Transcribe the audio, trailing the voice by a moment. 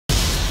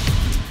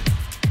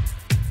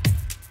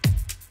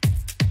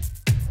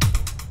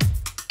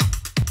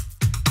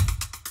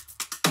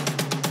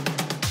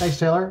Thanks,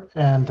 Taylor,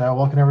 and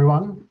welcome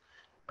everyone.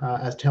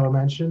 As Taylor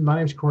mentioned, my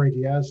name is Corey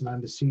Diaz, and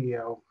I'm the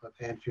CEO of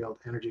Anfield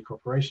Energy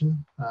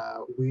Corporation.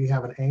 We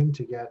have an aim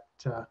to get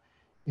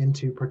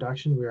into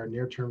production. We are a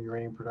near-term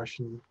uranium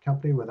production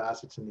company with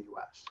assets in the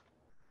U.S.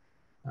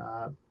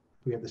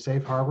 We have the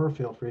safe harbor.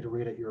 Feel free to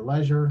read at your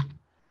leisure.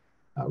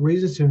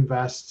 Reasons to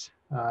invest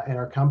in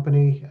our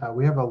company.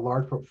 We have a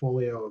large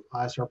portfolio of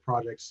ISR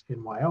projects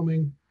in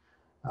Wyoming.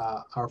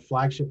 Our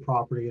flagship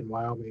property in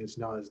Wyoming is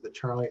known as the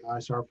Charlie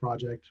ISR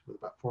project with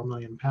about 4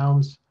 million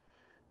pounds.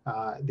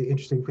 The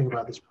interesting thing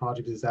about this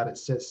project is that it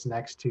sits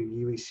next to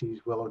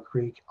UEC's Willow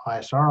Creek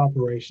ISR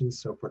operations,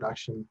 so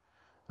production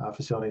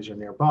facilities are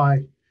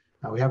nearby.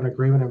 We have an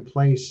agreement in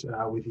place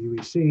with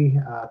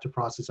UEC to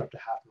process up to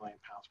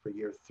 500,000 pounds per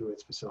year through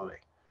its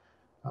facility.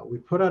 We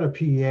put out a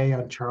PEA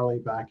on Charlie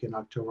back in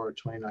October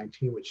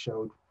 2019, which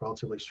showed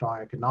relatively strong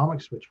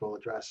economics, which we'll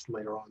address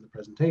later on in the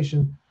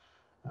presentation.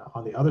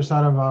 On the other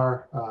side of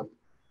our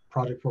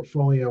project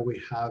portfolio,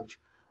 we have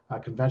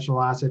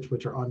conventional assets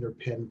which are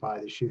underpinned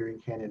by the Shooting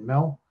Canyon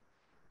Mill,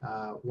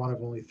 one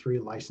of only 3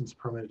 licensed,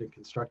 permitted, and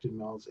constructed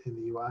mills in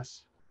the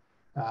U.S.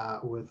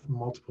 With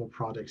multiple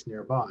projects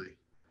nearby.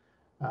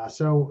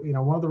 So,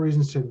 one of the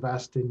reasons to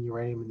invest in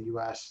uranium in the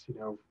U.S.,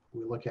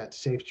 we look at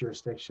safe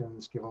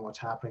jurisdictions, given what's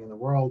happening in the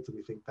world.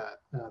 We think that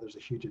there's a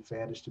huge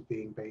advantage to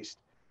being based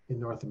in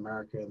North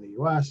America and the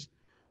U.S.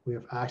 We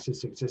have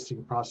access to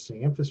existing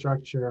processing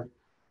infrastructure,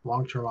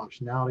 long-term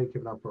optionality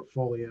given our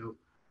portfolio,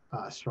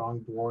 a strong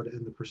board,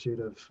 and the pursuit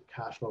of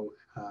cash flow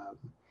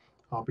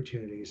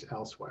opportunities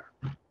elsewhere.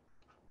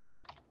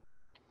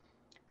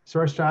 So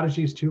our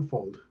strategy is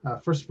twofold.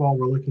 First of all,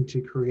 we're looking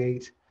to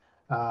create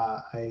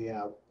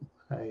a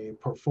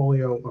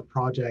portfolio of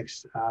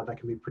projects that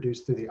can be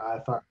produced through the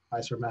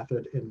ISR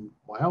method in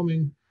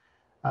Wyoming.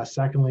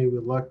 Secondly, we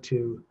look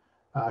to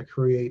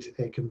create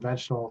a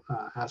conventional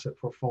asset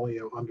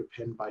portfolio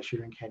underpinned by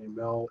Shooting Canyon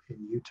Mill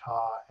in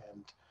Utah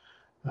and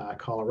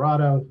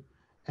Colorado.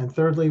 And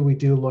thirdly, we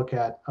do look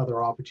at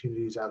other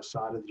opportunities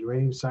outside of the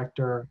uranium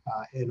sector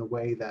in a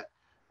way that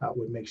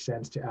would make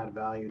sense to add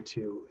value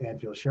to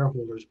Anfield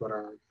shareholders, but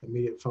our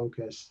immediate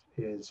focus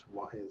is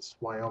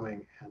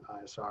Wyoming and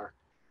ISR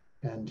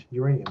and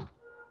uranium.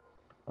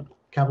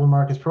 Capital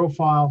markets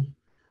profile.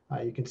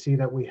 You can see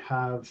that we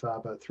have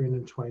about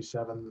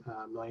 327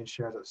 million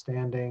shares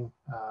outstanding,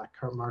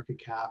 current market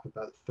cap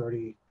about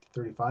 $30 to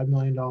 $35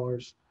 million.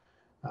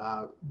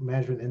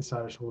 Management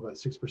insiders hold about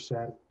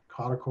 6%.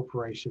 Cotter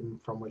Corporation,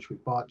 from which we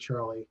bought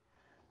Charlie,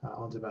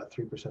 owns about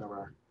 3% of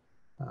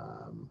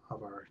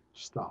our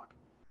stock.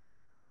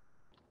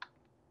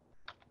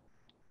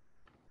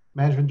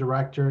 Management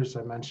directors,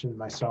 I mentioned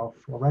myself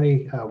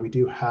already. We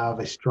do have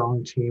a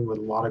strong team with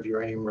a lot of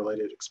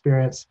uranium-related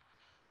experience.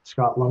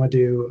 Scott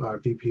Lumadue, our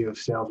VP of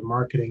Sales and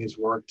Marketing, has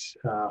worked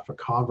for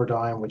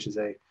Converdyne, which is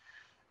a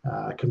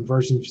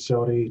conversion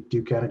facility,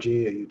 Duke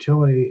Energy, a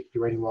utility,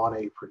 Uranium One,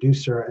 a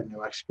producer, and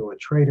New Mexico, a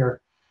trader.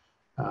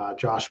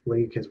 Josh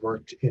Bleak has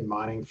worked in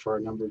mining for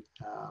a number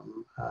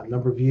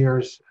of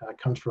years,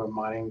 comes from a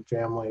mining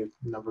family, a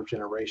number of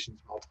generations,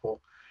 multiple,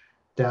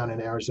 down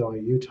in Arizona,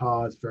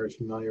 Utah, is very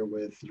familiar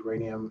with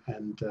uranium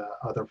and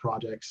other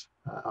projects,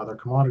 other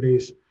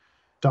commodities.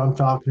 Don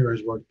Falconer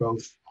has worked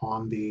both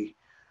on the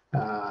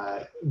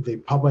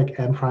public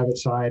and private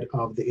side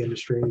of the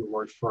industry. He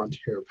worked for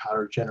Ontario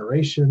Power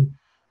Generation,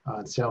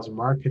 sales and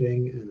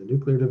marketing in the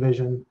nuclear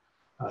division.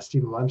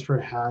 Stephen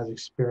Lunsford has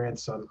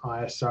experience on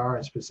ISR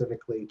and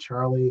specifically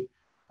Charlie.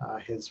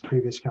 His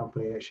previous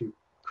company actually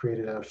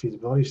created a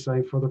feasibility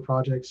study for the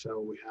project, so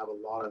we have a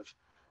lot of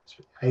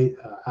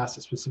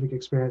asset-specific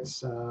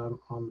experience on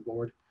the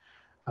board.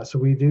 So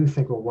we do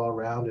think we're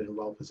well-rounded and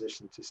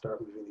well-positioned to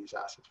start moving these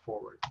assets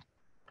forward.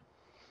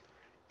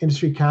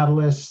 Industry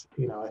catalysts,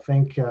 I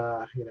think,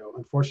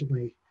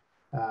 unfortunately,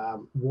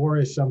 war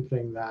is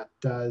something that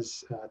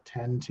does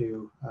tend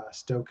to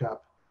stoke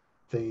up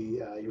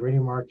the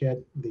uranium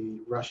market.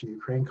 The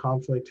Russia-Ukraine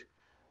conflict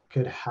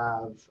could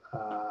have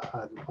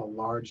a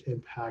large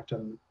impact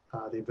on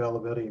the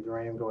availability of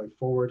uranium going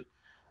forward.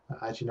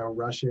 As you know,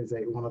 Russia is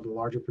one of the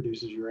larger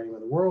producers of uranium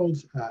in the world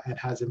and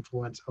has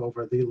influence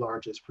over the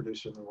largest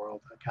producer in the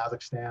world,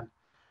 Kazakhstan.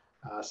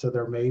 So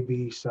there may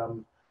be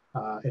some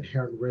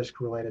inherent risk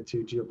related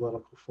to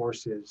geopolitical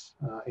forces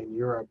in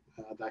Europe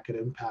that could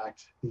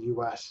impact the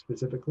U.S.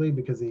 specifically,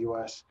 because the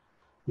U.S.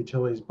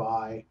 utilities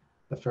buy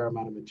a fair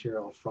amount of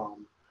material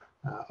from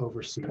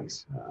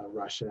overseas,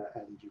 Russia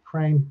and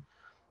Ukraine.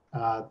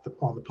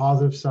 On the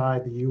positive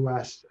side, the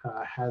U.S.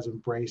 has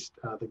embraced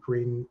the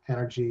green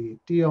energy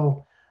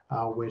deal,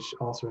 which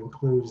also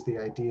includes the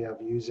idea of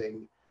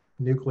using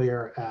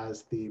nuclear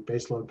as the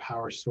baseload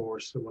power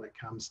source when it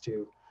comes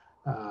to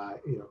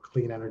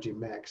clean energy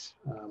mix,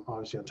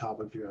 obviously on top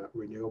of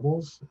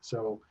renewables.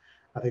 So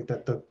I think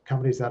that the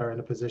companies that are in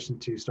a position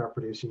to start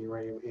producing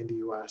uranium in the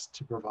U.S.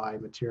 to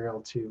provide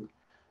material to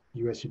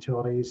U.S.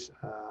 utilities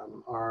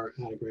are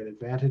at a great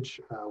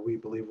advantage. We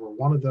believe we're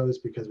one of those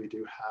because we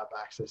do have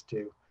access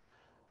to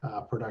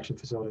production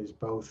facilities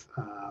both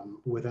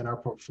within our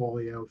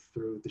portfolio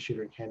through the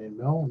Shooting Canyon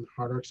Mill and the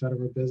hard rock side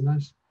of our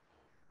business,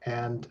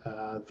 and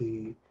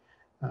the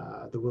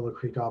Willow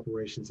Creek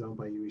operations owned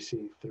by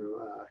UEC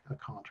through a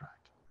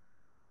contract.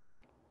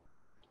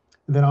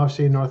 And then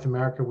obviously in North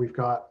America, we've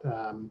got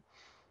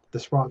the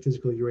Sprott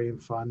Physical Uranium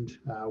Fund,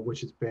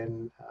 which has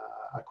been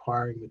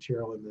acquiring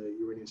material in the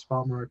uranium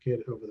spot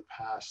market over the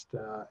past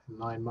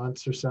 9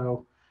 months or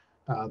so.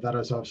 That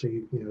is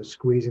obviously,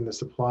 squeezing the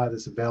supply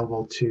that's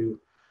available to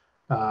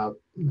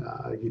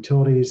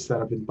utilities that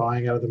have been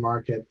buying out of the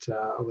market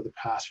over the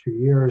past few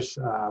years,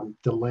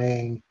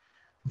 delaying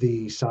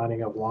the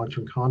signing of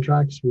long-term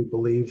contracts. We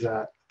believe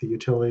that the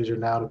utilities are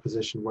now in a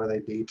position where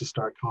they need to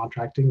start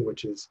contracting,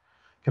 which is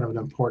kind of an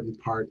important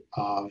part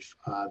of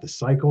the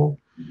cycle.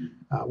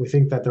 We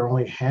think that there are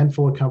only a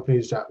handful of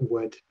companies that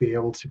would be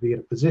able to be in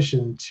a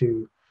position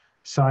to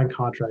sign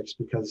contracts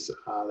because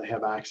they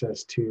have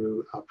access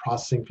to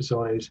processing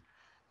facilities.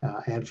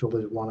 Anfield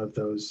is one of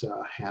those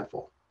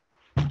handful.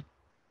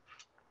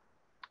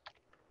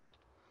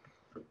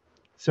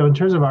 So in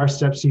terms of our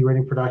steps to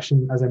uranium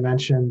production, as I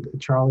mentioned,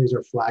 Charlie is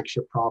our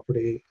flagship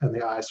property and the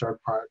ISR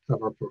part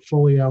of our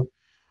portfolio.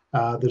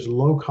 There's a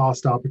low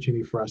cost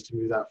opportunity for us to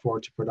move that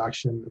forward to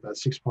production, about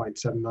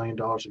 $6.7 million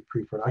in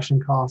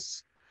pre-production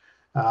costs.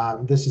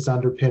 This is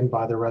underpinned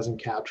by the resin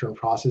capture and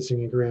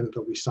processing agreement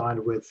that we signed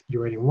with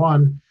Uranium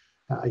One.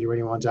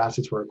 Uranium One's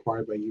assets were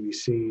acquired by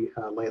UEC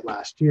late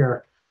last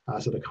year.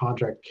 So the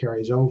contract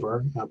carries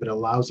over, but it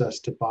allows us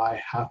to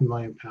buy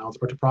 500,000 pounds,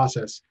 or to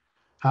process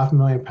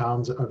 500,000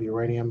 pounds of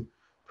uranium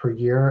per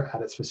year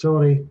at its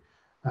facility.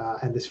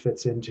 And this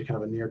fits into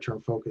kind of a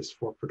near-term focus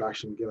for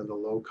production, given the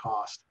low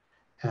cost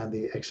and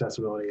the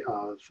accessibility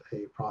of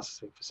a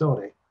processing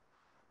facility.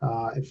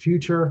 In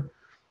future,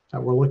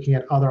 we're looking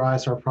at other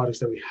ISR projects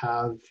that we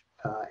have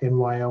in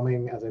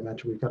Wyoming. As I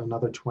mentioned, we've got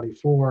another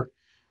 24.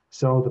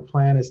 So the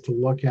plan is to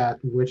look at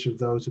which of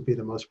those would be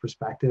the most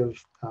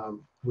prospective,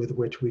 with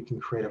which we can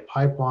create a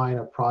pipeline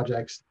of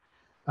projects.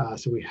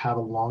 So we have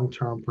a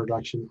long-term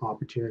production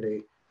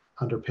opportunity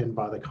underpinned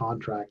by the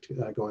contract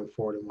going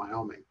forward in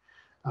Wyoming.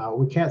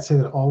 We can't say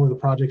that all of the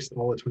projects,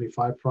 all the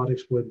 25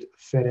 projects would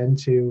fit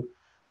into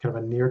kind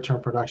of a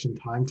near-term production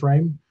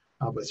timeframe,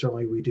 but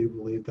certainly we do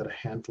believe that a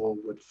handful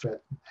would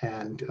fit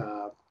and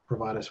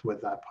provide us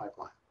with that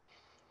pipeline.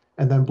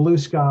 And then Blue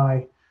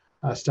Sky,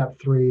 step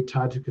 3,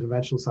 tied to the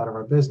conventional side of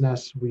our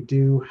business. We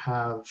do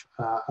have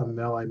a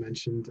mill, I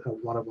mentioned,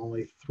 one of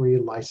only 3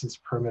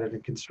 licensed, permitted,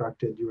 and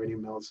constructed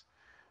uranium mills,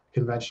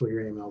 conventional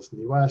uranium mills in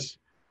the US.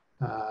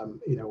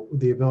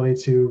 The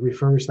ability to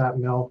refurbish that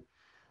mill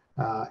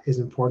is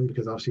important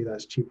because obviously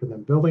that's cheaper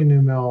than building a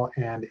new mill,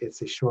 and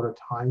it's a shorter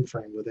time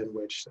frame within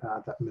which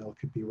that mill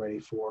could be ready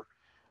for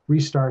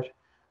restart.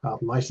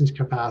 License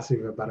capacity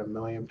of about 1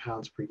 million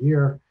pounds per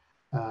year,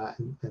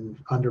 and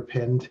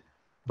underpinned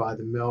by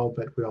the mill.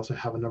 But we also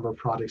have a number of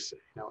projects,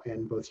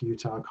 in both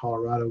Utah and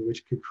Colorado,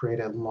 which could create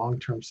a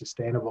long-term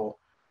sustainable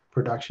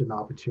production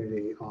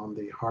opportunity on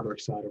the hard rock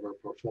side of our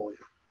portfolio.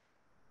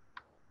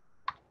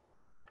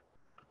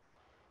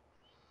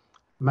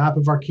 Map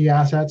of our key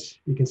assets.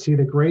 You can see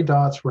the gray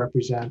dots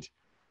represent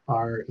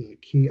our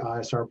key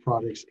ISR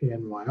projects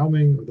in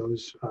Wyoming, or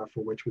those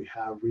for which we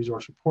have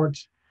resource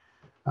reports.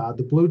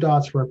 The blue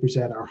dots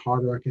represent our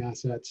hard rock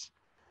assets.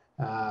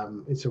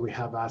 And so we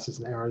have assets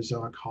in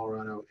Arizona,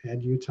 Colorado,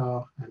 and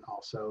Utah, and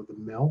also the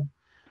mill.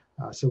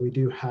 So we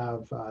do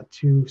have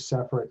 2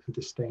 separate and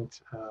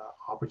distinct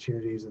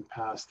opportunities and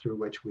paths through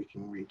which we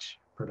can reach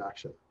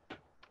production.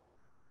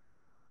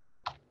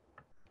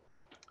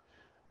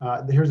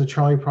 Here's the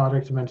Charlie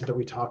project. I mentioned that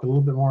we talk a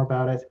little bit more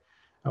about it.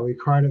 We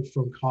acquired it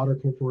from Cotter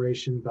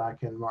Corporation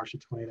back in March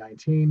of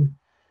 2019.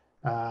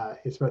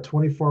 It's about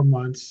 24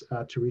 months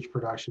to reach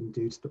production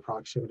due to the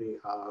proximity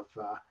of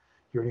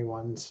Uranium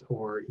One's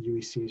or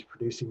UEC's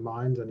producing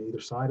mines on either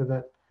side of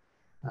it.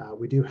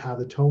 We do have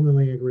the toll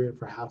milling agreement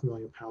for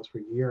 500,000 pounds per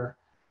year.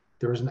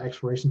 There is an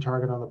exploration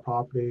target on the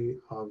property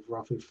of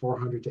roughly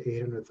 400 to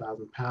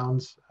 800,000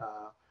 pounds,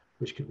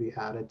 which could be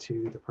added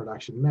to the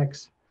production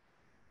mix.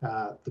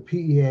 The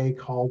PEA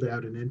called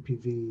out an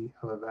NPV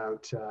of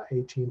about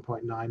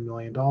 $18.9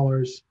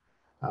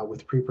 million,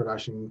 with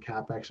pre-production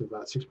capex of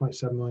about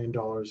 $6.7 million,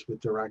 with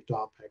direct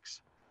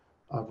OPEX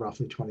of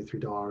roughly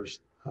 $23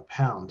 a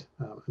pound,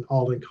 an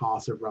all-in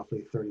cost of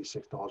roughly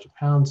 $36 a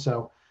pound.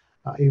 So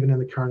even in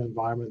the current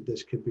environment,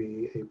 this could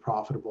be a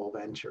profitable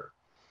venture.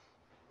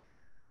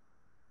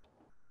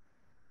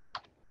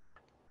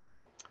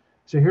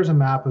 So here's a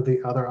map of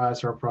the other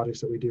ISR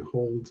projects that we do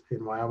hold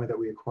in Wyoming that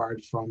we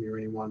acquired from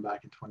Uranium One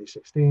back in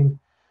 2016.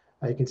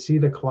 You can see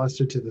the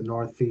cluster to the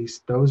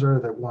northeast. Those are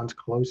the ones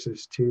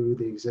closest to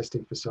the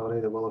existing facility,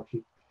 the Willow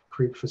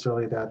Creek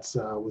facility that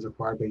was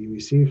acquired by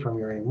UEC from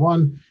Uranium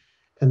One.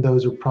 And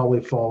those would probably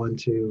fall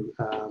into,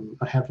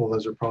 a handful of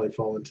those would probably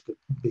fall into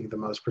being the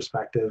most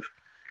prospective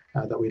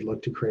that we'd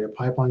look to create a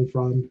pipeline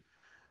from.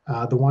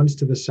 The ones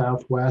to the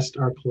southwest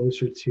are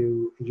closer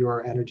to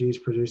Ur Energy's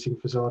producing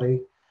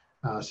facility.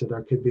 So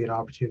there could be an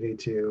opportunity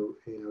to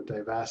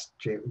divest,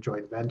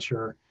 joint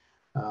venture,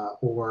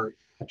 or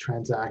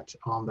transact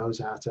on those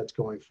assets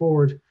going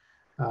forward.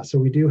 So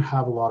we do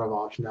have a lot of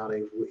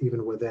optionality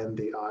even within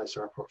the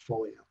ISR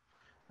portfolio.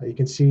 You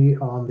can see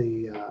on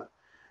the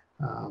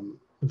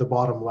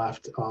bottom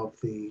left of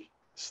the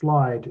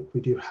slide,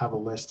 we do have a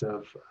list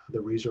of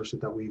the resources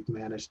that we've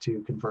managed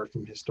to convert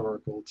from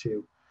historical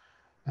to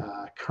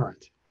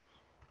current.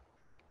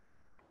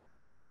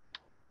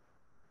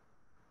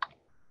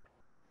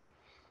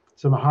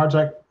 So in the hard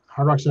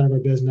rock side of our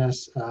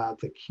business,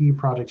 the key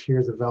project here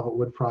is the Velvet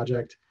Wood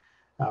project.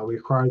 We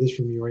acquired this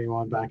from Uranium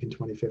One back in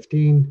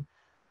 2015.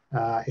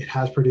 It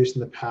has produced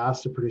in the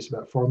past, it produced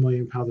about 4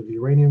 million pounds of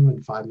uranium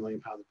and 5 million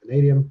pounds of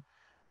vanadium.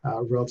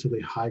 Relatively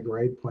high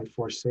grade,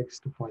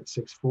 0.46 to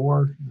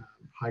 0.64,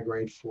 high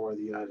grade for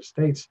the United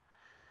States.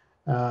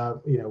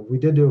 We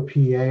did do a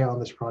PEA on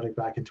this project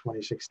back in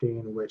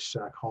 2016, which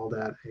called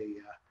out a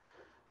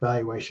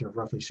valuation of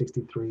roughly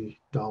 $63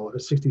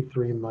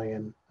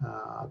 million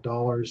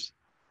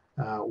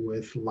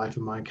with life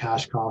of mine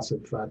cash costs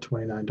of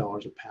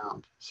 $29 a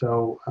pound.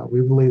 So we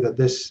believe that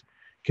this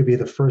could be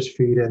the first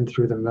feed in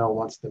through the mill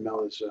once the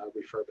mill is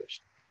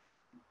refurbished.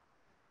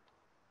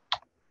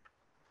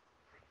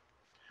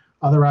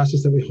 Other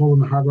assets that we hold on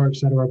the hard rock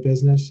side of our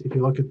business, if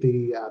you look at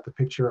the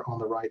picture on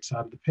the right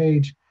side of the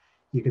page,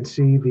 you can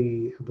see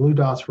the blue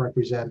dots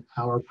represent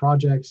our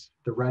projects,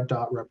 the red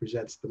dot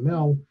represents the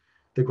mill,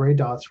 the gray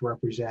dots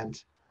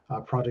represent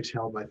projects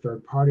held by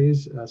third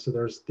parties. So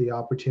there's the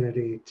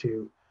opportunity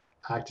to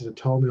act as a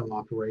toll mill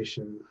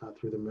operation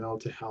through the mill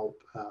to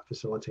help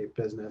facilitate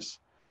business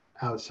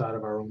outside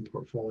of our own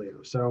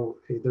portfolio. So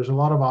there's a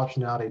lot of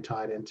optionality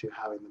tied into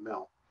having the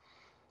mill.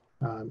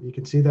 You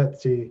can see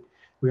that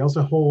we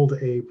also hold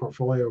a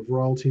portfolio of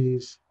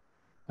royalties,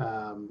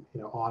 on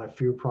a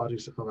few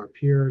projects of our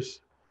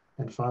peers.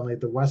 And finally,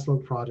 the West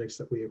Slope projects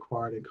that we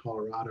acquired in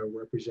Colorado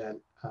represent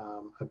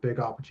a big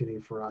opportunity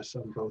for us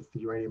on both the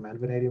uranium and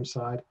vanadium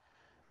side.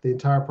 The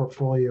entire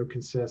portfolio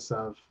consists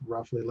of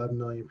roughly 11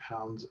 million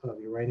pounds of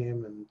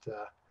uranium and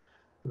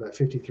about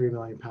 53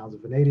 million pounds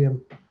of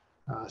vanadium.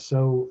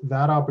 So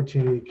that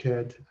opportunity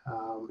could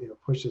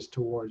push us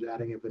towards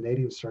adding a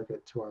vanadium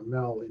circuit to our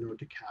mill in order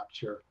to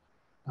capture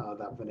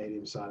that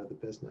vanadium side of the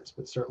business.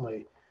 But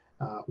certainly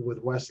with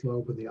West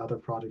Slope and the other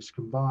projects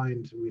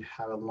combined, we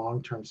have a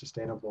long-term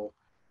sustainable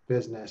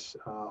business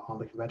on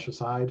the conventional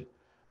side,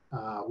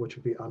 which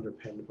would be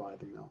underpinned by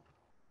the mill.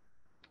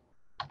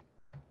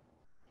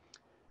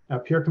 Now,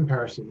 peer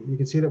comparison, you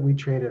can see that we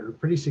trade at a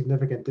pretty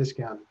significant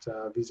discount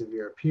vis-a-vis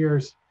our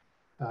peers.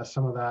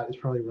 Some of that is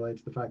probably related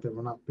to the fact that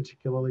we're not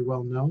particularly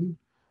well known,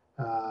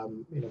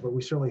 but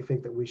we certainly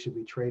think that we should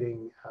be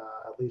trading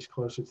at least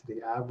closer to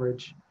the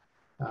average,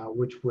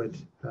 which would,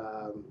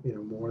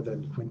 more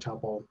than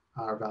quintuple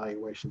our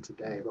valuation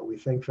today. But we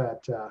think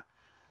that,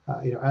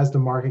 as the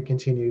market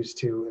continues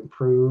to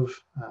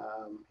improve,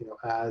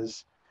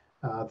 as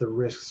the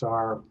risks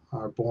are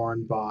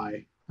borne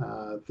by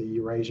the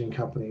Eurasian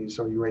companies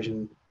or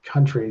Eurasian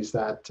countries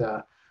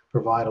that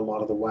provide a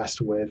lot of the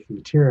West with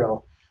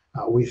material,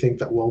 we think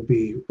that we'll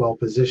be well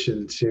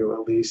positioned to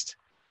at least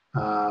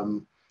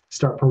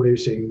start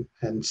producing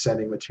and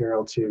sending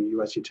material to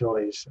U.S.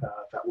 utilities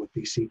that would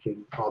be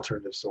seeking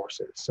alternative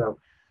sources. So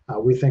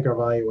we think our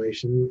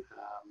valuation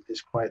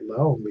is quite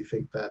low, and we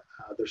think that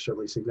there's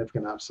certainly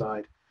significant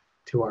upside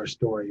to our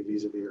story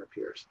vis-a-vis our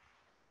peers.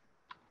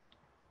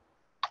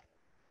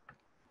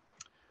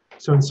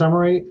 So in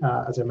summary,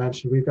 as I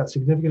mentioned, we've got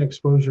significant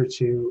exposure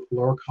to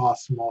lower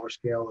cost, smaller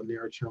scale, and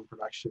nearer term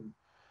production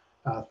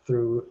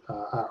through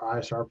our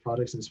ISR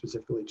products, and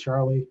specifically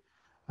Charlie.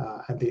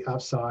 And the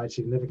upside,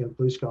 significant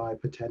blue sky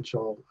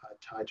potential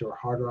tied to our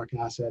hard rock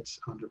assets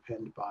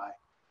underpinned by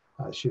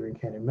Shooting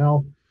Canyon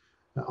Mill.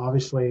 Now,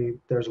 obviously,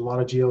 there's a lot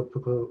of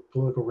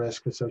geopolitical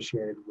risk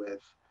associated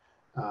with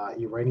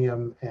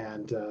uranium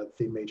and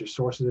the major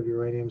sources of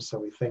uranium. So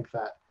we think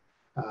that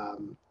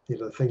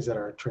the things that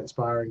are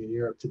transpiring in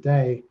Europe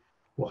today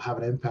will have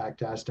an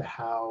impact as to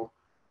how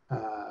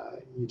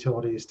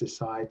utilities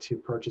decide to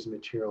purchase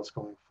materials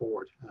going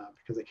forward,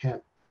 because they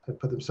can't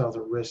put themselves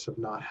at risk of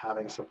not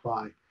having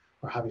supply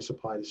or having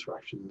supply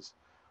disruptions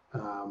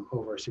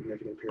over a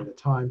significant period of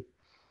time.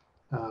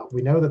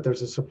 We know that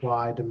there's a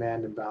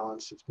supply-demand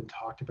imbalance. It's been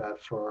talked about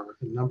for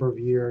a number of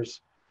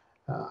years.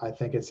 I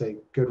think it's a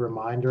good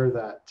reminder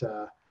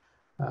that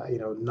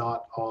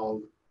not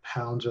all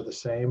pounds are the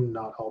same,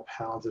 not all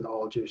pounds in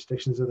all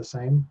jurisdictions are the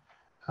same,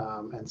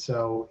 and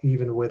so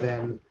even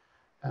within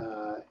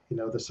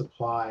the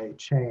supply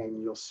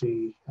chain, you'll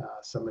see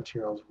some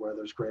materials where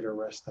there's greater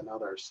risk than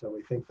others. So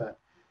we think that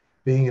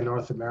being in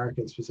North America,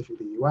 and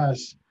specifically the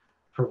US,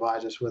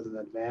 provides us with an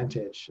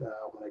advantage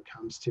when it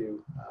comes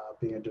to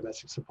being a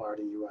domestic supplier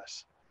to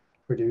US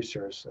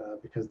producers,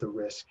 because the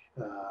risk,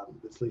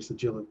 at least the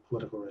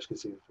geopolitical risk,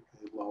 is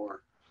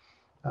lower.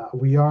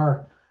 We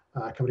are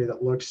a company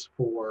that looks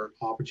for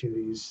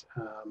opportunities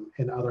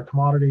in other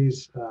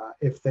commodities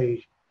if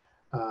they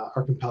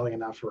are compelling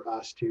enough for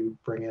us to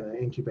bring in and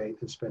incubate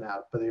and spin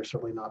out, but they're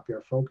certainly not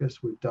our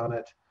focus. We've done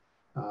it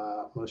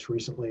most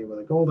recently with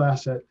a gold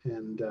asset,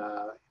 and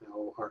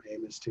our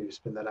aim is to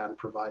spin that out and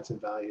provide some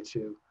value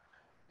to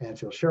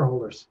Anfield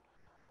shareholders.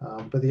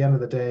 But at the end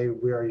of the day,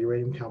 we are a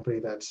uranium company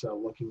that's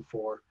looking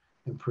for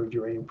improved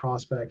uranium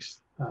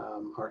prospects.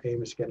 Our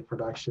aim is to get into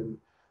production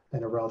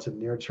in a relative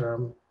near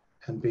term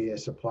and be a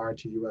supplier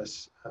to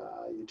U.S.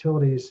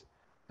 Utilities.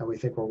 And we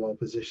think we're well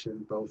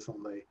positioned both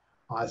on the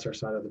ISR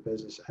side of the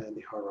business and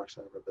the hard rock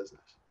side of our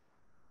business.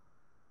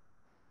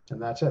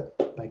 And that's it.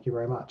 Thank you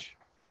very much.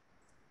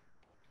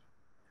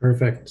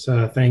 Perfect.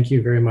 Thank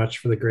you very much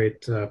for the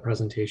great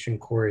presentation,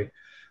 Corey.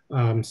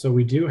 So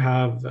we do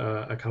have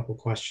a couple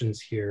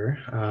questions here.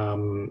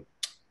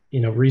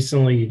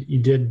 Recently you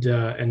did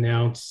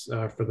announce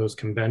for those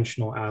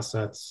conventional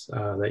assets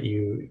that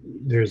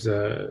there's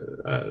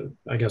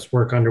I guess,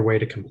 work underway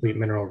to complete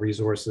mineral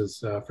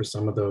resources for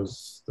some of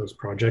those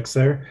projects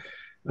there.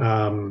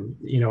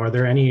 Are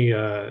there any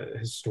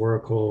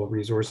historical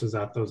resources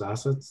at those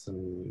assets?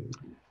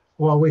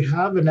 Well, we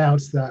have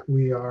announced that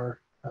we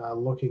are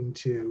looking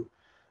to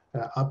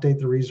update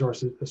the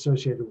resources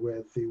associated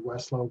with the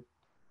Westlow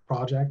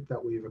project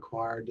that we've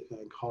acquired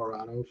in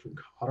Colorado from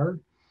Cotter.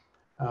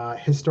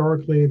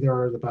 Historically, there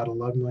are about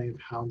 11 million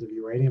pounds of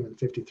uranium and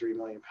 53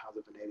 million pounds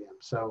of vanadium.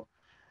 So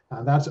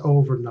that's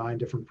over 9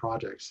 different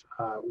projects.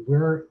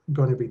 We're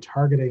going to be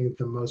targeting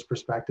the most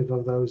prospective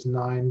of those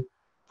 9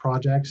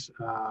 projects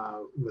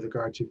with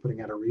regard to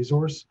putting out a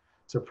resource.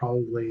 So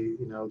probably,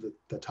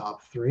 the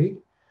top 3.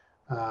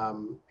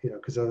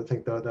 Because I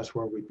think that's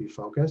where we'd be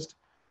focused.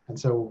 And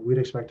so we'd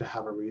expect to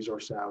have a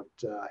resource out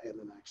in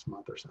the next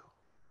month or so.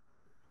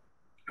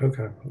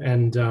 Okay.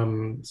 And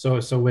so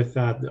with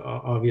that,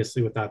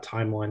 obviously with that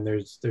timeline,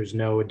 there's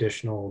no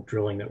additional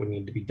drilling that would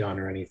need to be done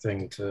or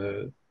anything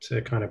to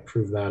kind of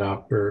prove that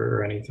up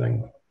or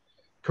anything.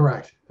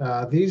 Correct.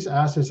 These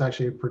assets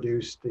actually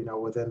produced,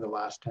 within the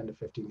last 10 to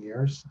 15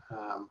 years.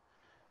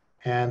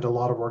 And a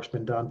lot of work's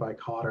been done by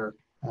Cotter,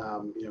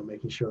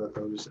 making sure that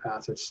those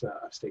assets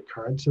stay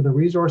current. So the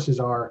resources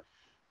are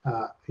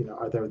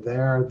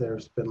there.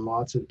 There's been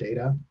lots of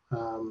data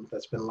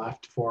that's been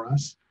left for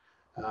us,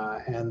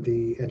 and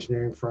the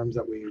engineering firms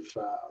that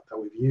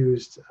we've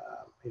used,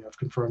 have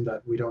confirmed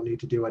that we don't need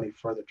to do any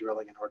further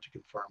drilling in order to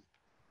confirm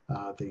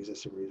the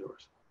existing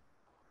resource.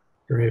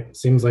 Great.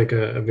 Seems like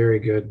a very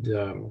good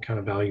kind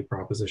of value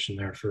proposition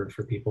there for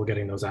people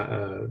getting those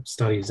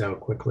studies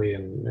out quickly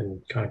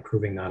and kind of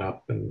proving that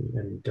up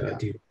and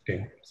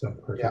de-risking. So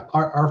perfect. Yeah,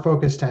 our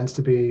focus tends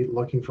to be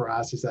looking for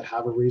assets that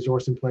have a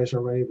resource in place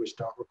already, which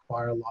don't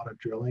require a lot of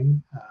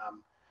drilling.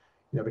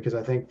 Because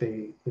I think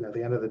the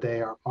end of the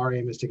day, our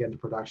aim is to get into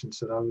production.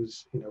 So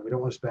those, we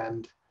don't want to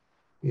spend,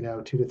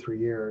 2 to 3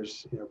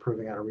 years,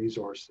 proving out a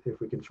resource if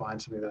we can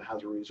find something that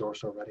has a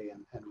resource already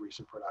and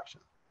recent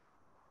production.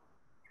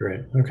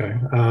 Great. Okay.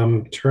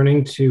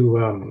 Turning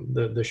to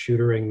the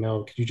shooter ring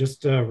mill, could you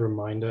just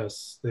remind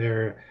us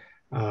there,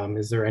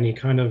 is there any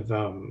kind of,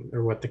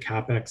 or what the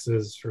CapEx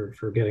is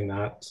for getting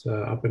that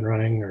up and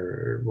running,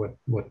 or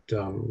what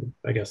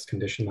I guess,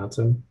 condition that's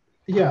in?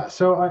 Yeah.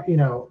 So,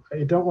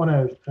 I don't want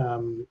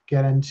to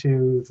get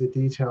into the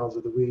details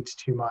of the weeds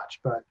too much,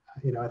 but,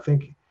 I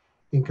think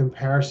in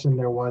comparison,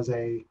 there was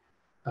a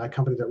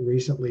company that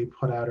recently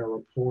put out a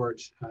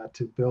report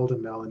to build a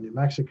mill in New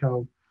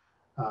Mexico.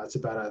 It's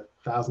about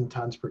 1,000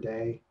 tons per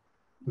day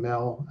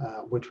mill,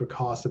 which would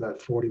cost about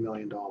 $40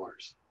 million.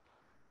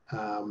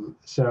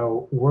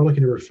 So we're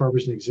looking to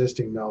refurbish an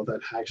existing mill that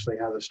actually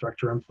has a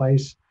structure in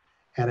place,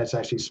 and it's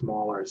actually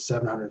smaller. It's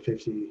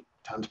 750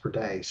 tons per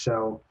day.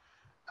 So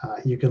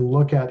you can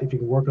look at, if you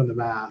can work on the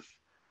math,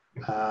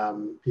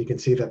 you can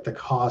see that the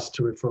cost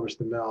to refurbish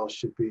the mill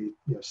should be,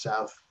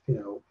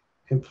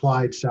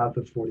 implied south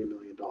of $40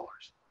 million.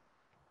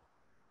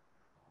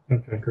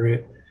 Okay,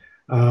 great.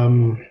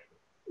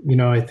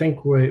 I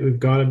think we've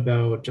got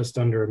about just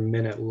under a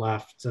minute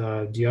left.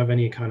 Do you have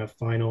any kind of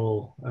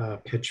final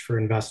pitch for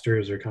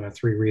investors, or kind of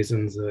 3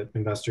 reasons that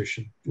investors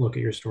should look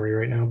at your story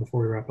right now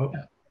before we wrap up?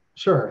 Yeah.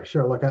 Sure.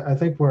 Look, I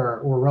think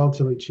we're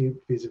relatively cheap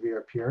vis-a-vis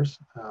our peers.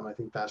 I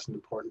think that's an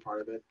important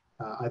part of it.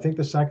 I think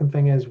the second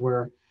thing is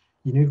we're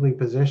uniquely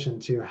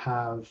positioned to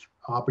have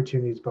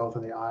opportunities both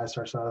on the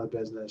ISR side of the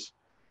business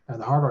and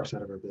the hard rock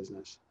side of our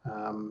business.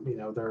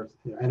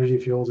 Energy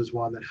Fuels is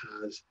one that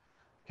has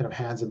kind of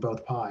hands in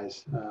both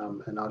pies,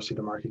 and obviously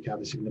the market cap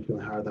is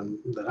significantly higher than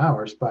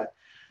ours, but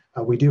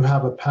we do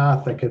have a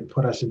path that could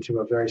put us into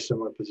a very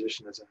similar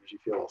position as Energy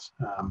Fuels.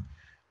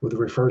 With the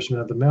refurbishment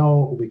of the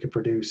mill, we could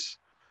produce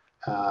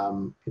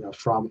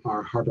from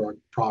our hard rock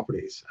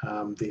properties.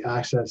 The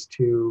access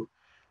to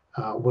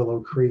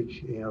Willow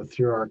Creek,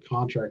 through our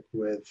contract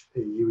with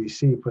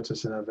UEC, puts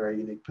us in a very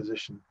unique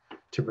position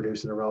to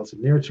produce in a relative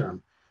near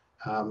term.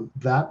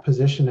 That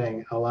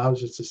positioning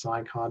allows us to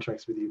sign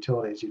contracts with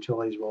utilities.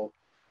 Utilities will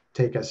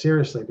take us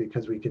seriously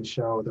because we can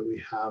show that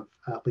we have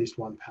at least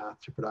one path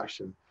to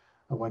production.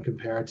 When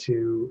compared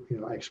to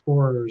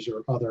explorers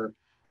or other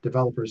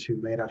developers who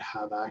may not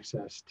have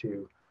access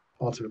to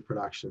ultimate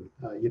production,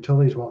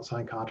 utilities won't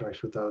sign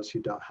contracts with those who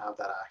don't have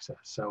that access.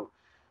 So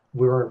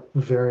we're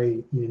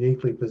very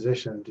uniquely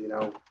positioned.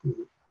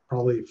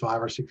 Probably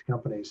 5 or 6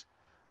 companies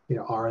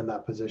are in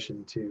that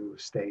position to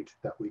state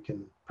that we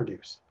can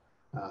produce.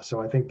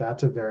 So I think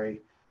that's a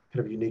very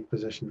kind of unique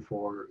position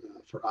for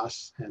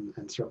us, and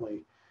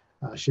certainly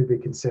should be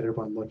considered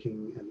when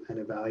looking and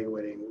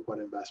evaluating what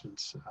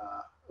investments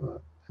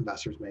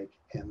investors make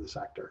in the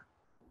sector.